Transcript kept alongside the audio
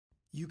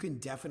You can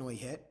definitely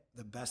hit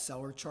the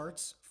bestseller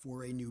charts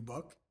for a new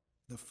book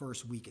the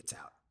first week it's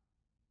out.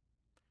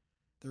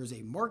 There's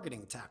a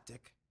marketing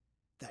tactic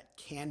that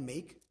can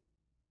make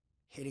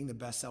hitting the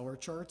bestseller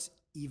charts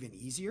even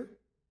easier,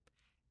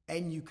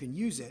 and you can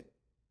use it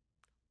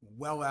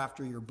well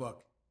after your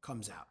book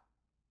comes out.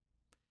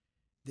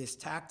 This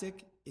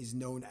tactic is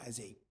known as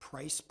a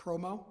price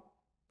promo,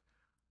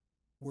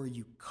 where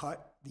you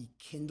cut the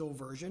Kindle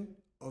version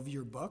of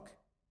your book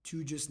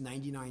to just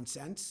 99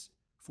 cents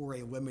for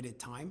a limited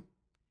time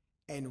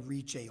and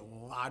reach a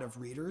lot of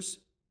readers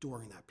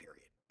during that period.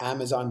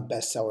 Amazon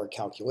bestseller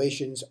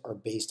calculations are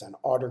based on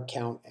order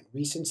count and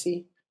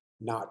recency,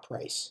 not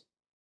price.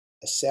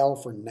 A sale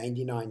for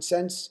 99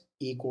 cents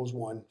equals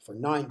one for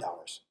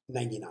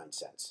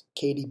 $9.99.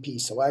 KDP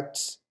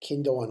selects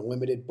Kindle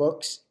Unlimited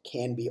books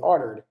can be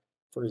ordered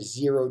for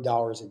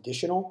 $0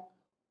 additional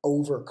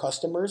over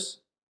customers'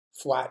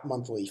 flat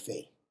monthly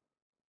fee.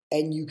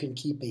 And you can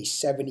keep a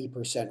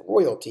 70%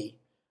 royalty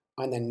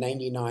on the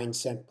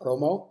 99-cent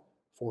promo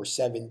for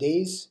 7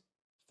 days,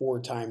 4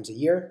 times a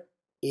year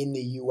in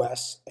the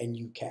US and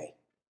UK.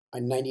 A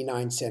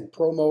 99-cent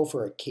promo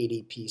for a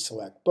KDP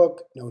Select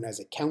book, known as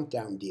a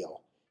Countdown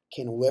Deal,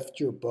 can lift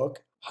your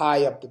book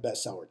high up the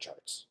bestseller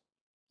charts.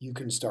 You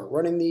can start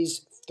running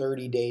these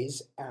 30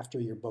 days after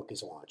your book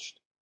is launched.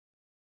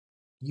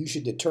 You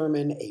should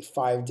determine a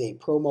 5-day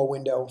promo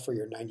window for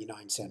your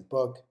 99-cent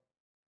book.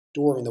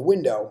 During the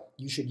window,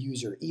 you should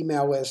use your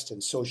email list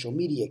and social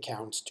media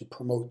accounts to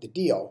promote the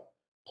deal,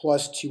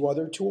 plus 2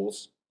 other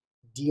tools,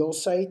 deal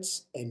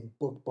sites and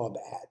BookBub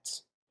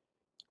ads.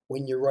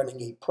 When you're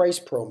running a price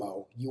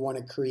promo, you want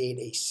to create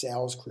a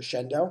sales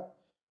crescendo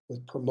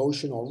with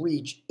promotional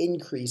reach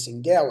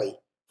increasing daily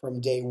from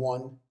day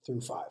 1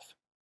 through 5.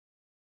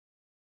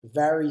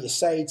 Various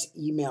sites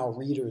email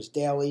readers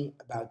daily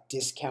about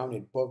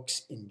discounted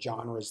books in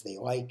genres they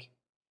like.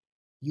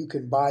 You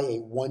can buy a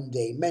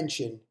 1-day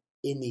mention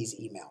in these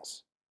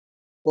emails.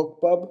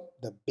 BookBub,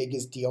 the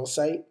biggest deal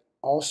site,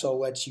 also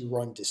lets you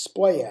run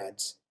display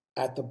ads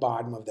at the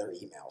bottom of their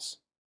emails.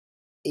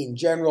 In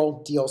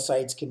general, deal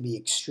sites can be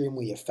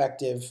extremely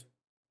effective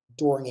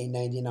during a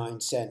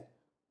 99-cent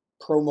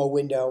promo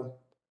window,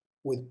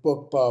 with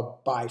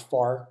BookBub by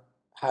far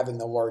having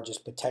the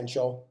largest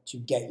potential to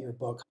get your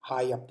book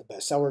high up the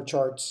bestseller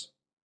charts.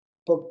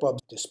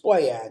 BookBub's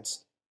display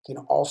ads can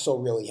also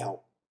really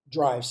help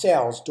drive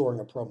sales during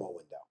a promo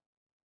window.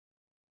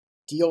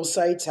 Deal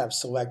sites have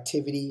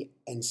selectivity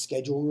and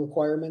scheduling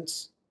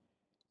requirements.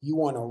 You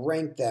want to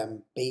rank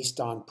them based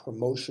on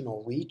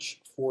promotional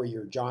reach for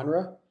your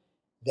genre,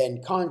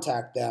 then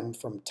contact them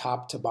from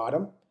top to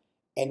bottom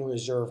and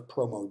reserve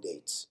promo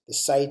dates. The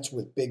sites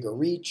with bigger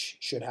reach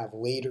should have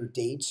later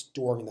dates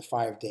during the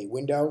 5-day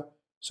window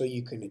so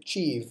you can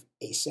achieve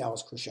a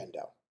sales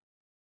crescendo.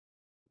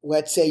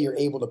 Let's say you're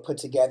able to put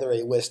together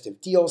a list of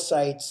deal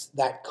sites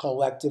that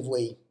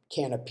collectively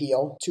can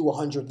appeal to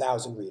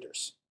 100,000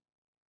 readers.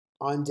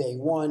 On day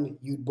 1,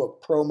 you'd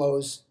book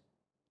promos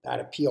that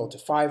appeal to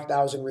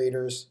 5,000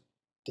 readers,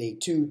 day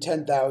 2,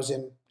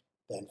 10,000,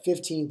 then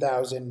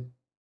 15,000,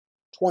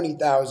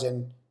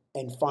 20,000,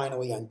 and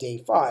finally on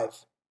day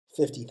 5,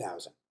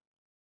 50,000.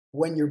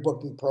 When you're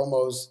booking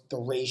promos, the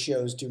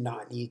ratios do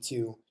not need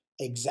to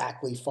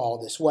exactly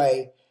fall this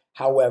way.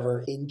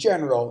 However, in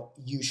general,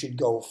 you should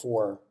go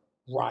for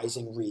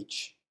rising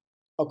reach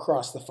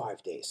across the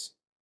 5 days.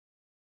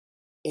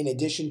 In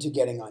addition to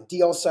getting on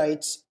deal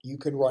sites, you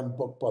can run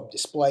BookBub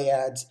display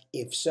ads.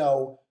 If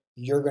so,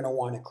 you're going to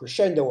want a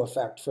crescendo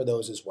effect for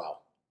those as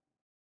well.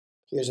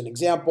 Here's an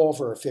example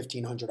for a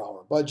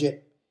 $1,500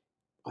 budget.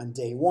 On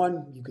day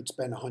 1, you could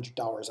spend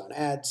 $100 on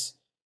ads.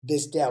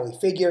 This daily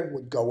figure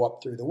would go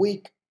up through the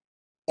week,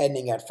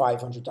 ending at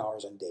 $500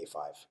 on day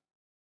 5.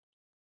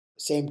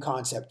 Same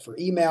concept for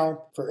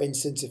email. For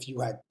instance, if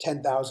you had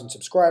 10,000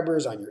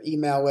 subscribers on your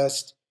email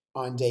list,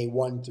 on day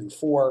 1 through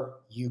 4,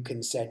 you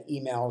can send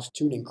emails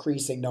to an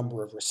increasing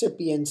number of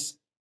recipients,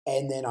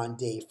 and then on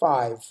day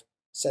 5,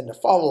 send a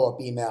follow-up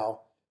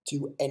email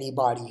to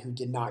anybody who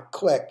did not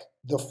click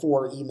the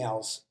 4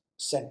 emails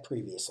sent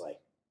previously.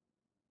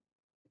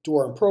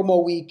 During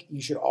promo week,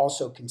 you should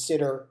also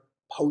consider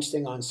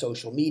posting on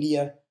social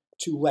media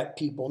to let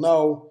people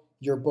know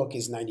your book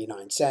is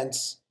 99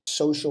 cents.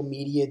 Social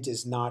media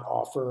does not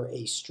offer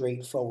a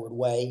straightforward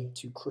way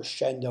to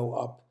crescendo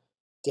up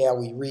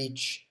daily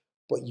reach,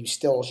 but you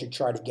still should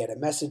try to get a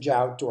message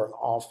out during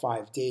all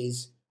 5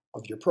 days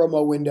of your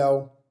promo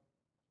window.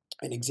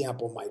 An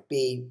example might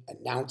be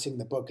announcing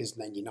the book is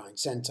 99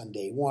 cents on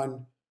day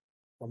 1,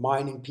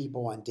 reminding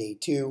people on day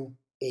 2,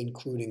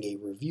 including a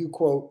review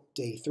quote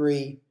day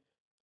 3,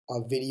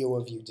 a video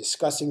of you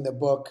discussing the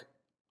book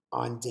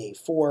on day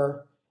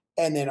 4,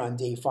 and then on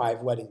day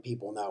 5 letting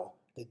people know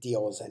the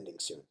deal is ending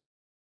soon.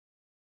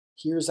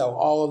 Here's how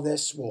all of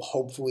this will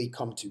hopefully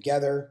come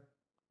together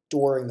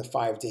during the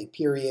 5-day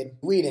period,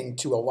 leading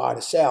to a lot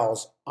of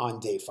sales on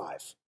day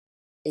 5,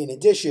 in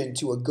addition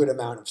to a good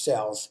amount of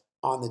sales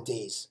on the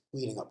days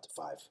leading up to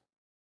 5.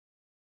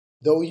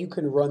 Though you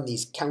can run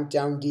these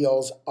countdown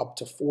deals up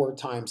to 4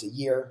 times a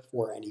year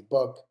for any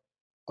book,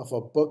 If a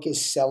book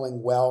is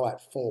selling well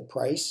at full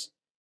price,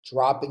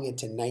 dropping it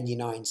to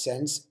 99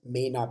 cents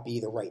may not be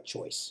the right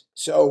choice.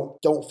 So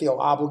don't feel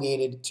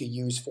obligated to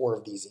use 4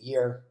 of these a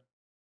year.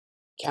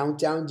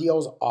 Countdown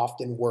deals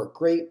often work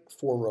great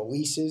for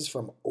releases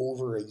from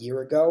over a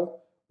year ago,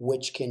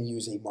 which can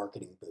use a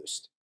marketing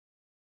boost.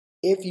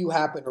 If you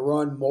happen to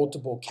run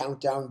multiple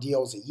countdown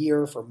deals a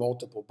year for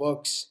multiple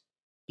books,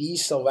 be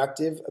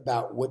selective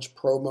about which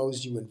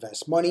promos you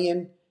invest money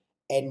in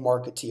and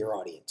market to your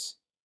audience.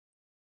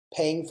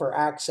 Paying for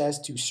access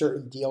to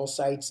certain deal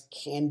sites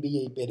can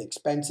be a bit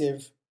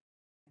expensive.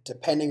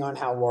 Depending on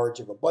how large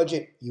of a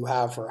budget you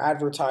have for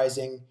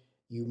advertising,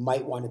 you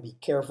might want to be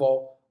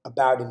careful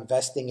about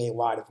investing a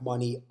lot of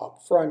money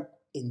upfront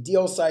in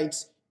deal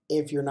sites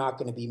if you're not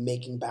going to be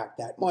making back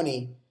that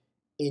money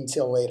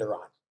until later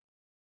on.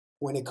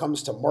 When it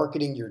comes to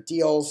marketing your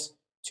deals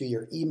to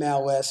your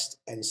email list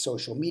and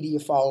social media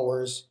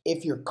followers,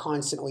 if you're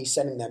constantly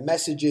sending them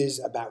messages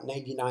about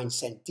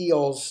 99-cent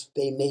deals,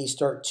 they may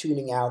start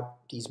tuning out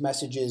these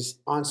messages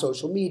on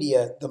social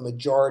media. The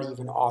majority of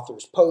an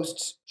author's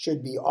posts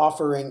should be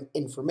offering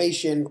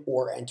information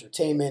or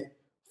entertainment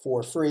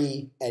for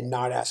free and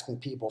not asking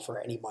people for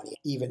any money,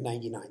 even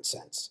 99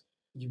 cents.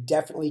 You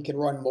definitely can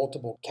run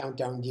multiple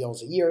countdown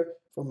deals a year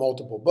for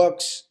multiple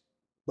books,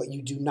 but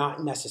you do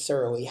not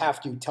necessarily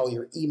have to tell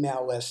your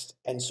email list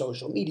and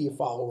social media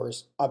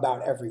followers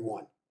about every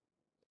one.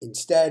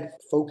 Instead,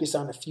 focus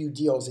on a few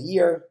deals a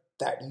year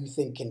that you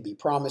think can be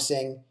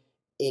promising,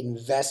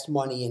 invest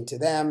money into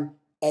them,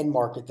 and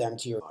market them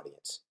to your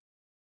audience.